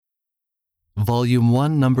Volume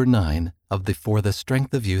 1, Number 9 of the For the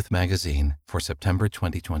Strength of Youth magazine for September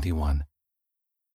 2021.